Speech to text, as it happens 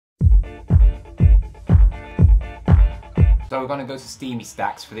So we're going to go to Steamy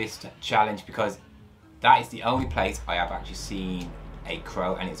Stacks for this challenge because that is the only place I have actually seen a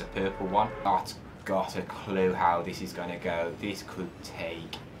crow, and it's a purple one. Not got a clue how this is going to go. This could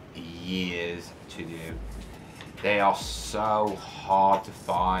take years to do. They are so hard to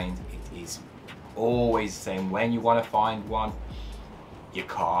find. It is always the same. When you want to find one, you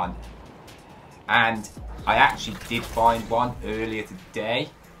can't. And I actually did find one earlier today,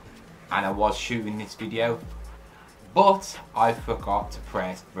 and I was shooting this video, but I forgot to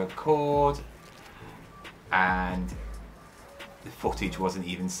press record and the footage wasn't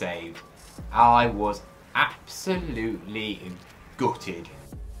even saved. I was absolutely gutted.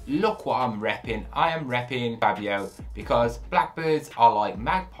 Look what I'm repping. I am repping Fabio because blackbirds are like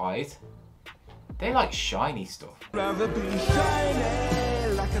magpies. They like shiny stuff. Rather be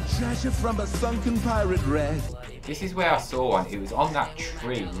shiny, like a treasure from a sunken pirate wreck. This is where I saw one. It was on that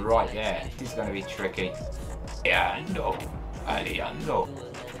tree right there. This is going to be tricky. Yeah, no. No.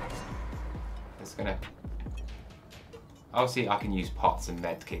 It's going to... Obviously, I can use pots and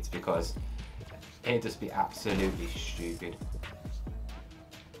med kits because it'd just be absolutely stupid.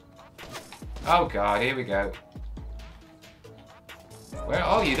 Oh god, here we go. Where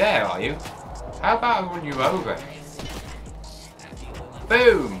are you? There, are you? How about I run you over?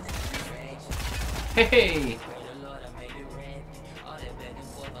 Boom! Hey!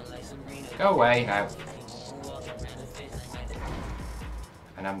 Go away now.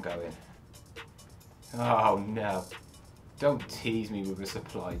 And I'm going. Oh no. Don't tease me with a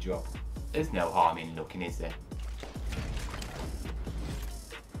supply drop. There's no harm in looking, is there?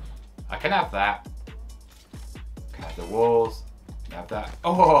 I can have that. Can have the walls. Can have that.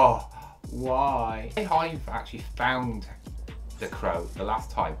 Oh! Why? I've actually found the crow the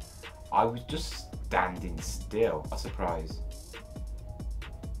last time. I was just standing still. A surprise.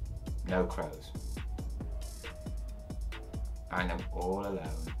 No crows. And I'm all alone.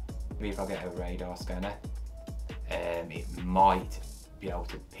 Maybe if I get a radar scanner, it might be able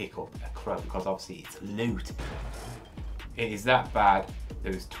to pick up a crow because obviously it's loot. It is that bad.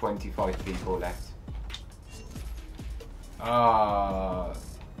 There's 25 people left. Ah,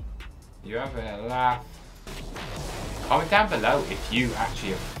 you having a laugh? Comment down below if you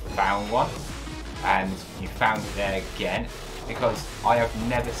actually have found one and you found it there again, because I have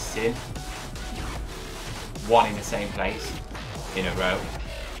never seen one in the same place in a row.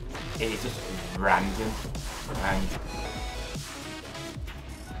 It is just random, and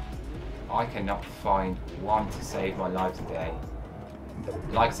I cannot find one to save my life today.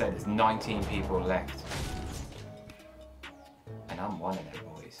 Like I said, there's 19 people left. And I'm one of them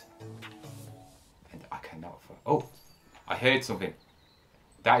boys. And I cannot find... Oh! I heard something.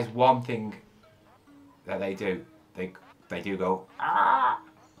 That is one thing that they do. They do go, ah!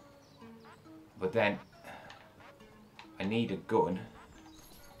 But then, I need a gun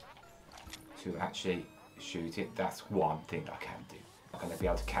to actually shoot it. That's one thing I can do. I'm not going to be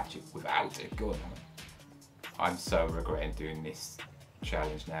able to catch it without a gun. I'm so regretting doing this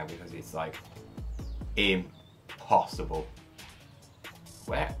challenge now because it's like impossible.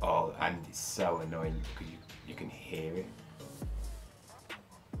 Where? Oh, and it's so annoying because you can hear it.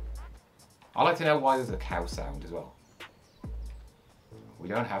 I'd like to know why there's a cow sound as well. We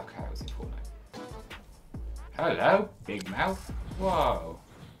don't have cows in Fortnite. Hello, big mouth. Whoa.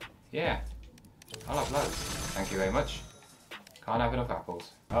 Yeah. I'll have loads. Thank you very much. Can't have enough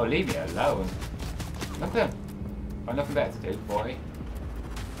apples. Oh, leave me alone. Look at them. Got nothing better to do, boy.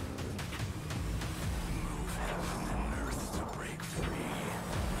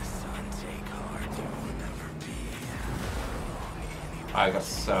 I got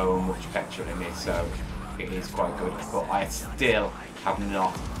so much petrol in this, so it is quite good. But I still have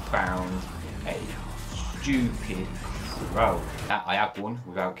not found a stupid crow. I have one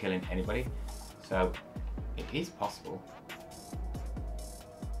without killing anybody, so it is possible.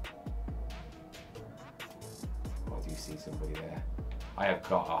 I do see somebody there. I have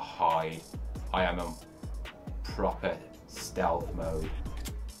got to hide. I am in proper stealth mode.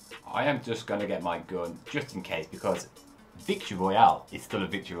 I am just going to get my gun just in case, because Victory Royale is still a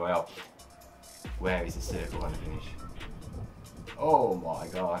Victory Royale. Where is the circle going to finish? Oh my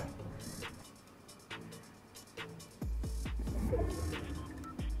god.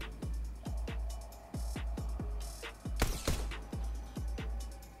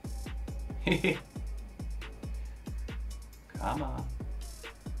 Come on.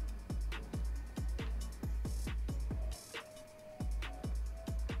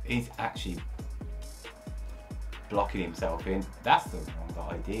 He's actually blocking himself in. That's the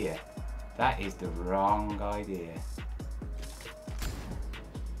wrong idea. That is the wrong idea.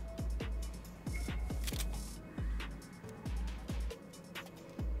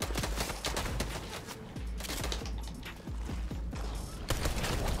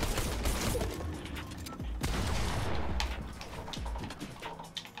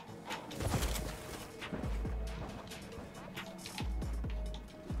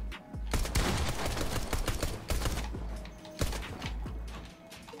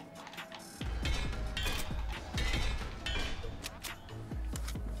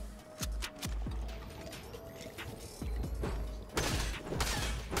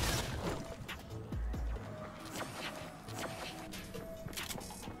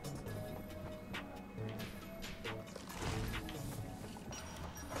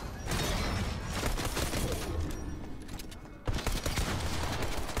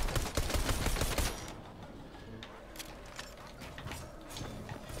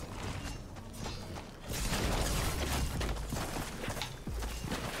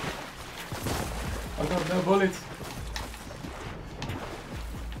 I got no bullets.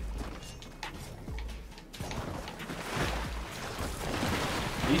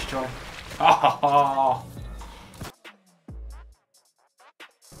 He's trying. Oh.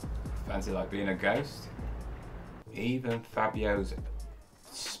 Fancy like being a ghost? Even Fabio's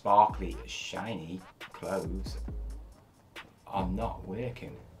sparkly, shiny clothes are not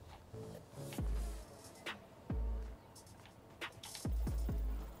working.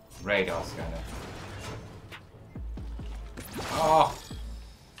 Radar scanner. Oh,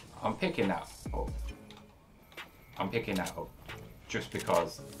 I'm picking that up. I'm picking that up just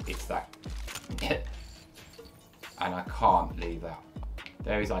because it's that. And I can't leave that.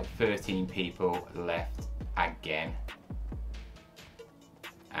 There is like 13 people left again.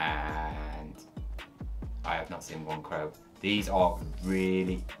 And I have not seen one crow. These are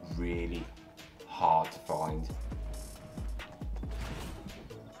really, really hard to find.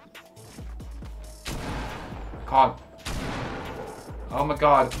 Can't. Oh my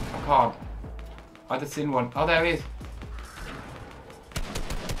god, I can't. I just seen one. Oh, there he is.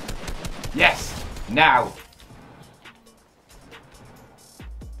 Yes, now.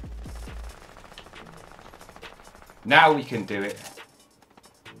 Now we can do it.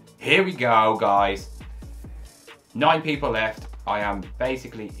 Here we go, guys. 9 people left. I am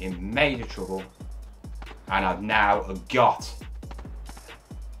basically in major trouble. And I've now got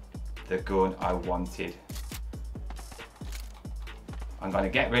the gun I wanted. I'm going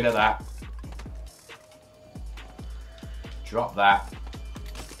to get rid of that. Drop that.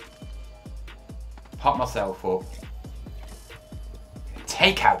 Pop myself up.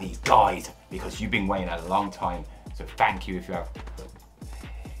 Take out these guys because you've been waiting a long time. So thank you if you have.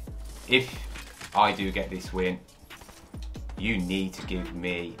 If I do get this win, you need to give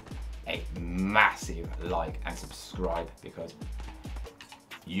me a massive like and subscribe because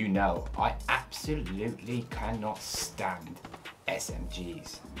you know I absolutely cannot stand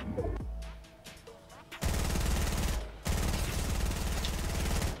SMGs.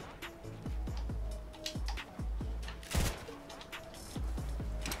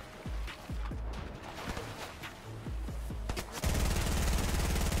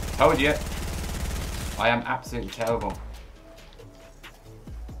 Told you, I am absolutely terrible.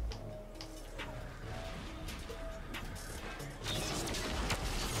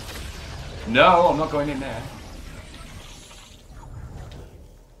 No, I'm not going in there.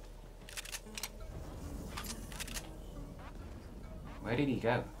 Where did he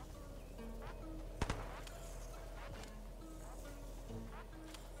go?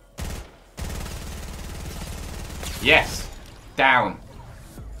 Yes, down.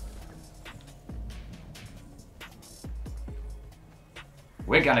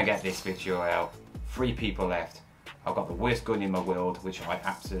 We're gonna get this Victory Royale. 3 people left. I've got the worst gun in my world, which I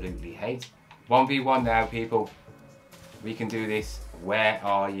absolutely hate. 1v1 now, people. We can do this. Where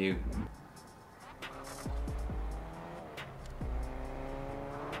are you?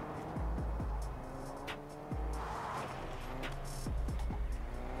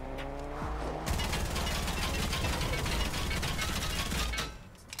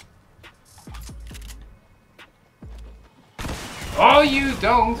 Oh, you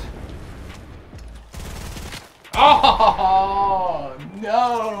don't! Oh,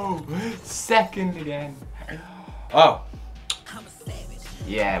 no! Second again. Oh.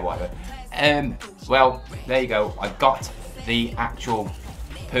 Yeah, whatever. Well, there you go. I got the actual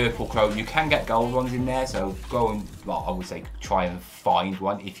purple crow. You can get gold ones in there, so go and, well, I would say try and find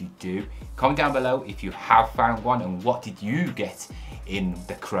one if you do. Comment down below if you have found one and what did you get in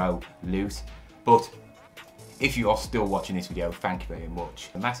the crow loot. But if you are still watching this video, thank you very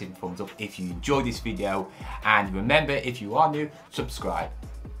much. A massive thumbs up if you enjoyed this video. And remember, if you are new, subscribe.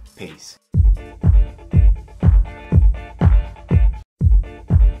 Peace.